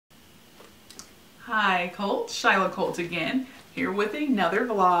Hi Colt, Shyla Colt again, here with another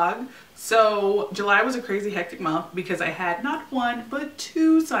vlog. So July was a crazy hectic month because I had not one but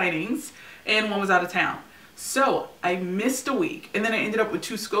two signings and one was out of town. So I missed a week and then I ended up with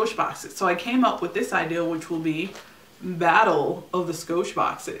two Skosh boxes. So I came up with this idea, which will be Battle of the Skosh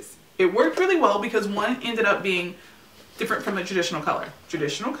boxes. It worked really well because one ended up being different from the traditional color.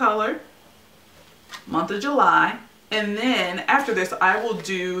 Traditional color, month of July, and then after this I will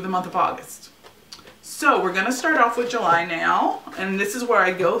do the month of August. So we're going to start off with July now, and this is where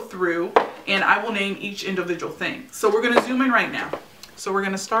I go through and I will name each individual thing. So we're going to zoom in right now. So we're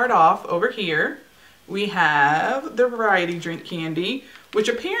going to start off over here. We have the variety drink candy, which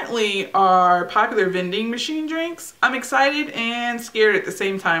apparently are popular vending machine drinks. I'm excited and scared at the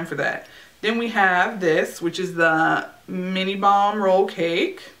same time for that. Then we have this, which is the mini bomb roll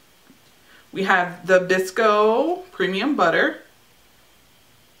cake. We have the Bisco premium butter.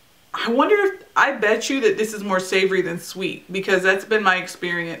 I bet you that this is more savory than sweet because that's been my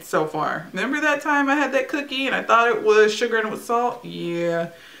experience so far. Remember that time I had that cookie and I thought it was sugar and it was salt?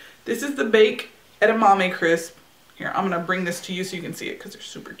 Yeah. This is the Bake Edamame Crisp. Here, I'm going to bring this to you so you can see it because they're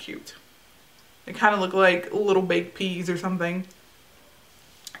super cute. They kind of look like little baked peas or something.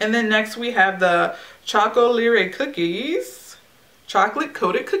 And then next we have the Choco Lire cookies. Chocolate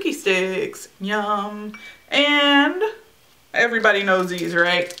coated cookie sticks. Yum. And everybody knows these,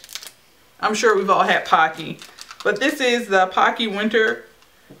 right? I'm sure we've all had Pocky, but this is the Pocky Winter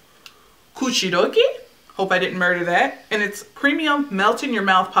Kuchidoki. Hope I didn't murder that. And it's premium melt in your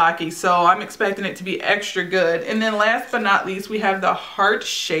mouth Pocky, so I'm expecting it to be extra good. And then last but not least, we have the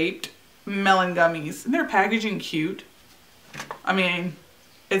heart-shaped melon gummies. And they're packaging cute. I mean,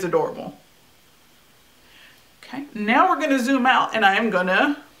 it's adorable. Okay, now we're gonna zoom out and I am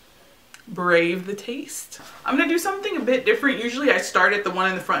gonna brave the taste. I'm gonna do something a bit different. Usually I start at the one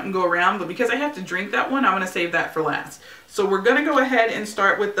in the front and go around, but because I have to drink that one, I'm gonna save that for last. So we're gonna go ahead and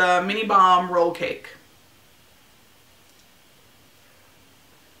start with the mini bomb roll cake.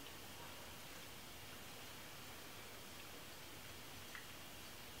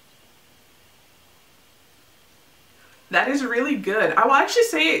 That is really good. I will actually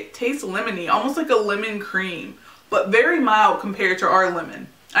say it tastes lemony, almost like a lemon cream, but very mild compared to our lemon.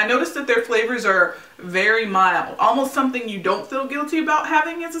 I noticed that their flavors are very mild, almost something you don't feel guilty about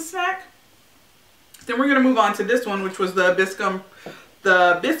having as a snack. Then we're going to move on to this one, which was the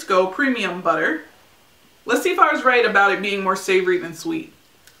Bisco premium butter. Let's see if I was right about it being more savory than sweet.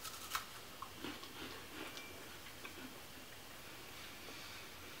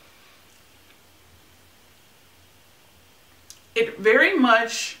 It very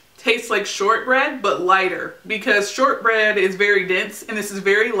much tastes like shortbread, but lighter, because shortbread is very dense and this is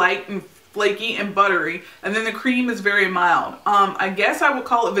very light and flaky and buttery, and then the cream is very mild. I guess I would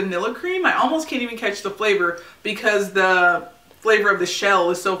call it vanilla cream. I almost can't even catch the flavor because the flavor of the shell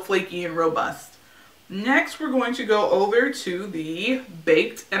is so flaky and robust. Next we're going to go over to the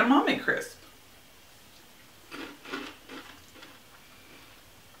baked edamame crisp.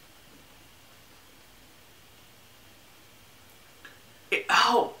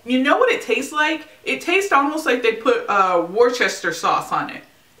 Oh, you know what it tastes like? It tastes almost like they put Worcester sauce on it.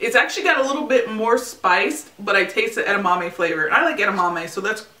 It's actually got a little bit more spiced, but I taste the edamame flavor. And I like edamame, so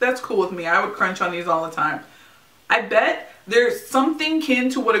that's cool with me. I would crunch on these all the time. I bet there's something kin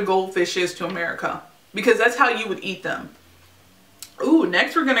to what a goldfish is to America, because that's how you would eat them. Ooh,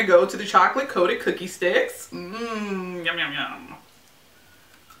 next we're gonna go to the chocolate coated cookie sticks. Mmm, yum, yum, yum.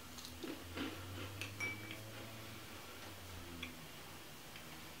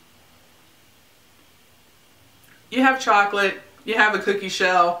 You have chocolate, you have a cookie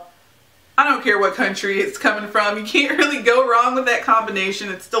shell. I don't care what country it's coming from. You can't really go wrong with that combination.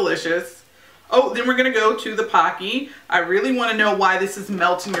 It's delicious. Oh, then we're going to go to the Pocky. I really want to know why this is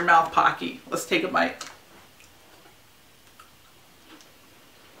melt in your mouth Pocky. Let's take a bite.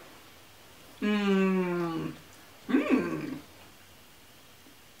 Mmm. Mmm.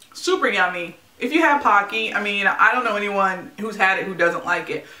 Super yummy. If you have Pocky, I mean, I don't know anyone who's had it who doesn't like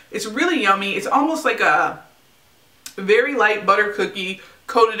it. It's really yummy. It's almost like a very light butter cookie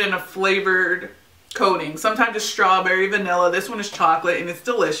coated in a flavored coating. Sometimes it's strawberry, vanilla. This one is chocolate and it's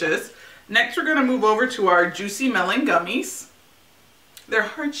delicious. Next we're going to move over to our juicy melon gummies. They're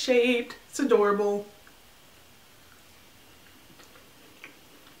heart-shaped. It's adorable.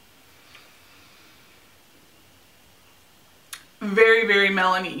 Very, very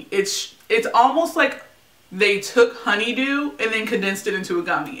melony. It's almost like they took honeydew and then condensed it into a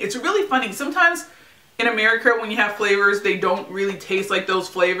gummy. It's really funny. Sometimes in America, when you have flavors, they don't really taste like those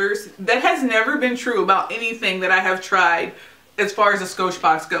flavors. That has never been true about anything that I have tried as far as the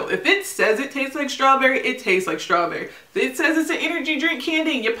Skoshbox go. If it says it tastes like strawberry, it tastes like strawberry. If it says it's an energy drink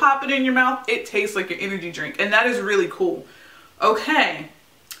candy and you pop it in your mouth, it tastes like an energy drink. And that is really cool. Okay,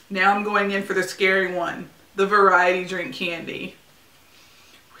 now I'm going in for the scary one, the variety drink candy.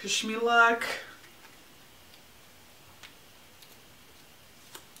 Wish me luck.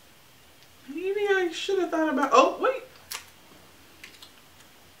 Maybe I should have thought about, oh wait.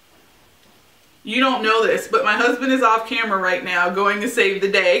 You don't know this, but my husband is off camera right now going to save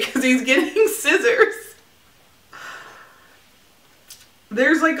the day because he's getting scissors.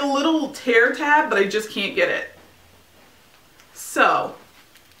 There's like a little tear tab, but I just can't get it. So,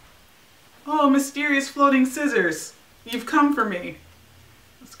 oh, mysterious floating scissors. You've come for me.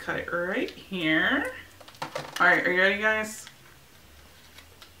 Let's cut it right here. All right, are you ready, guys?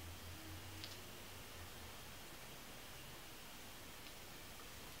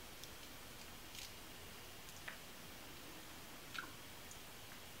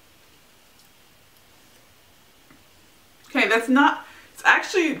 Okay, that's not, it's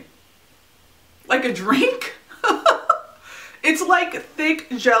actually like a drink. It's like thick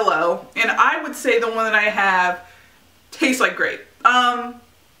Jello, and I would say the one that I have tastes like grape. I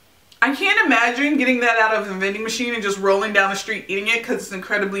can't imagine getting that out of a vending machine and just rolling down the street eating it because it's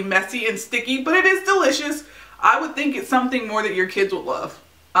incredibly messy and sticky, but it is delicious. I would think it's something more that your kids would love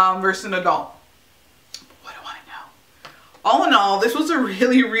versus an adult. But what do I know? All in all, this was a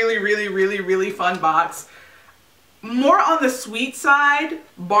really fun box. More on the sweet side,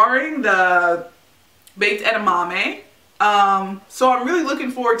 barring the baked edamame. So I'm really looking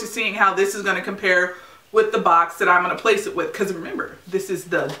forward to seeing how this is going to compare with the box that I'm going to place it with. Because remember, this is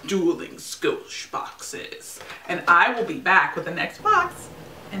the Dueling Skosh boxes. And I will be back with the next box.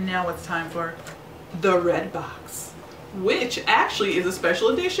 And now it's time for the red box, which actually is a special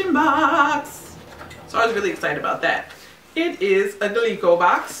edition box. So I was really excited about that. It is a Delico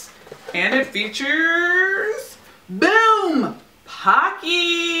box, and it features... boom!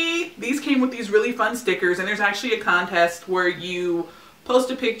 Pocky! These came with these really fun stickers, and there's actually a contest where you post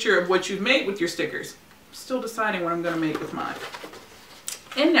a picture of what you've made with your stickers. I'm still deciding what I'm going to make with mine.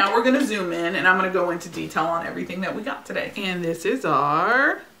 And now we're going to zoom in, and I'm going to go into detail on everything that we got today. And this is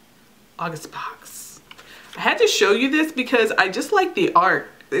our August box. I had to show you this because I just like the art.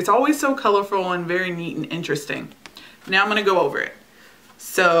 It's always so colorful and very neat and interesting. Now I'm going to go over it.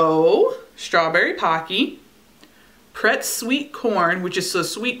 So, strawberry Pocky. Pretz sweet corn, which is a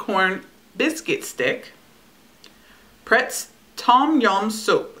sweet corn biscuit stick. Pretz tom yum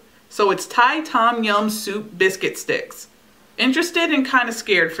soup. So it's Thai tom yum soup biscuit sticks. Interested and kind of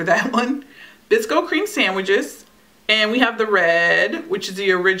scared for that one. Bisco cream sandwiches. And we have the red, which is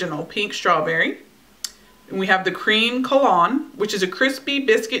the original pink strawberry. And we have the cream cologne, which is a crispy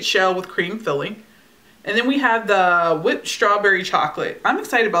biscuit shell with cream filling. And then we have the whipped strawberry chocolate. I'm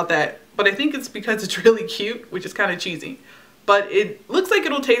excited about that. But I think it's because it's really cute, which is kind of cheesy. But it looks like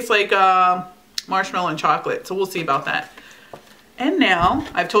it'll taste like marshmallow and chocolate. So we'll see about that. And now,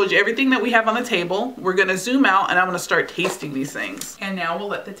 I've told you everything that we have on the table. We're going to zoom out and I'm going to start tasting these things. And now we'll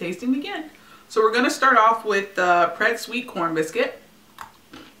let the tasting begin. So we're going to start off with the Pretz sweet corn biscuit.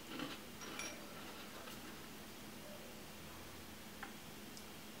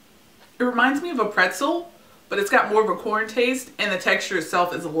 It reminds me of a pretzel, but it's got more of a corn taste and the texture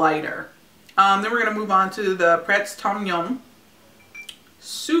itself is lighter. Then we're going to move on to the Pretz tom yum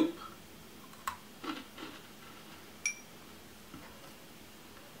soup.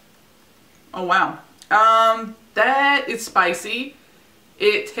 Oh wow. That is spicy.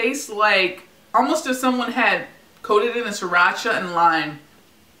 It tastes like almost if someone had coated it in sriracha and lime.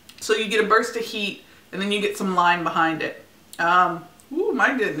 So you get a burst of heat and then you get some lime behind it. Ooh,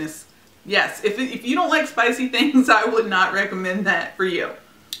 my goodness. Yes, if you don't like spicy things, I would not recommend that for you.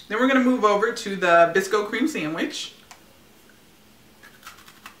 Then we're going to move over to the Bisco cream sandwich.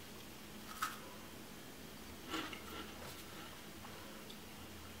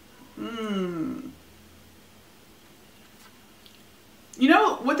 You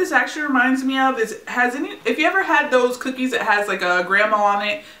know what this actually reminds me of is, if you ever had those cookies that has like a grandma on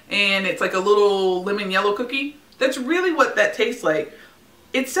it and it's like a little lemon yellow cookie? That's really what that tastes like.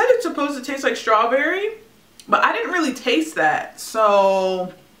 It said it's supposed to taste like strawberry, but I didn't really taste that.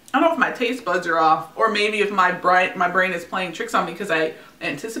 So I don't know if my taste buds are off, or maybe if my brain is playing tricks on me because I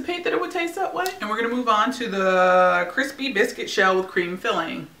anticipate that it would taste that way. And we're going to move on to the crispy biscuit shell with cream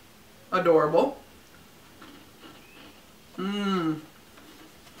filling. Adorable.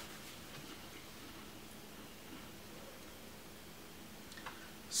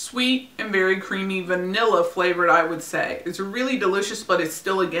 Sweet and very creamy, vanilla flavored, I would say. It's really delicious, but it's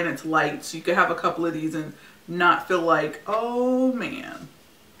still, again, it's light. So you could have a couple of these and not feel like, oh man.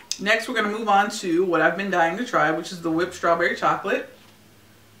 Next, we're going to move on to what I've been dying to try, which is the whipped strawberry chocolate.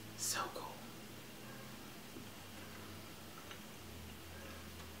 So cool.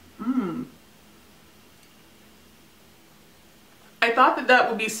 I thought that that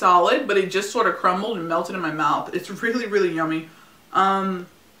would be solid, but it just sort of crumbled and melted in my mouth. It's really, really yummy. I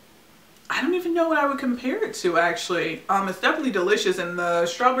don't even know what I would compare it to, actually. It's definitely delicious, and the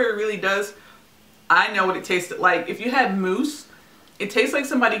strawberry really does, I know what it tasted like. If you had mousse, it tastes like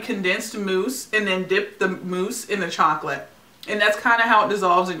somebody condensed mousse and then dipped the mousse in the chocolate. And that's kind of how it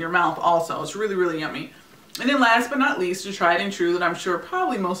dissolves in your mouth also. It's really, really yummy. And then last but not least, to try it and true that I'm sure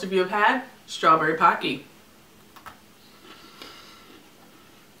probably most of you have had, strawberry Pocky.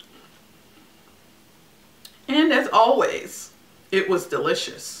 And as always, it was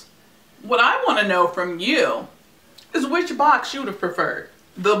delicious. What I want to know from you is which box you would have preferred.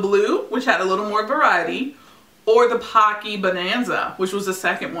 The blue, which had a little more variety, or the Pocky Bonanza, which was the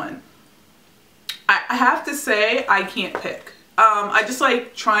second one. I have to say, I can't pick. I just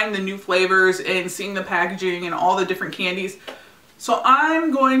like trying the new flavors and seeing the packaging and all the different candies. So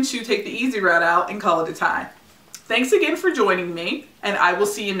I'm going to take the easy route out and call it a tie. Thanks again for joining me, and I will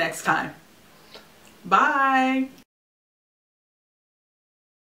see you next time. Bye.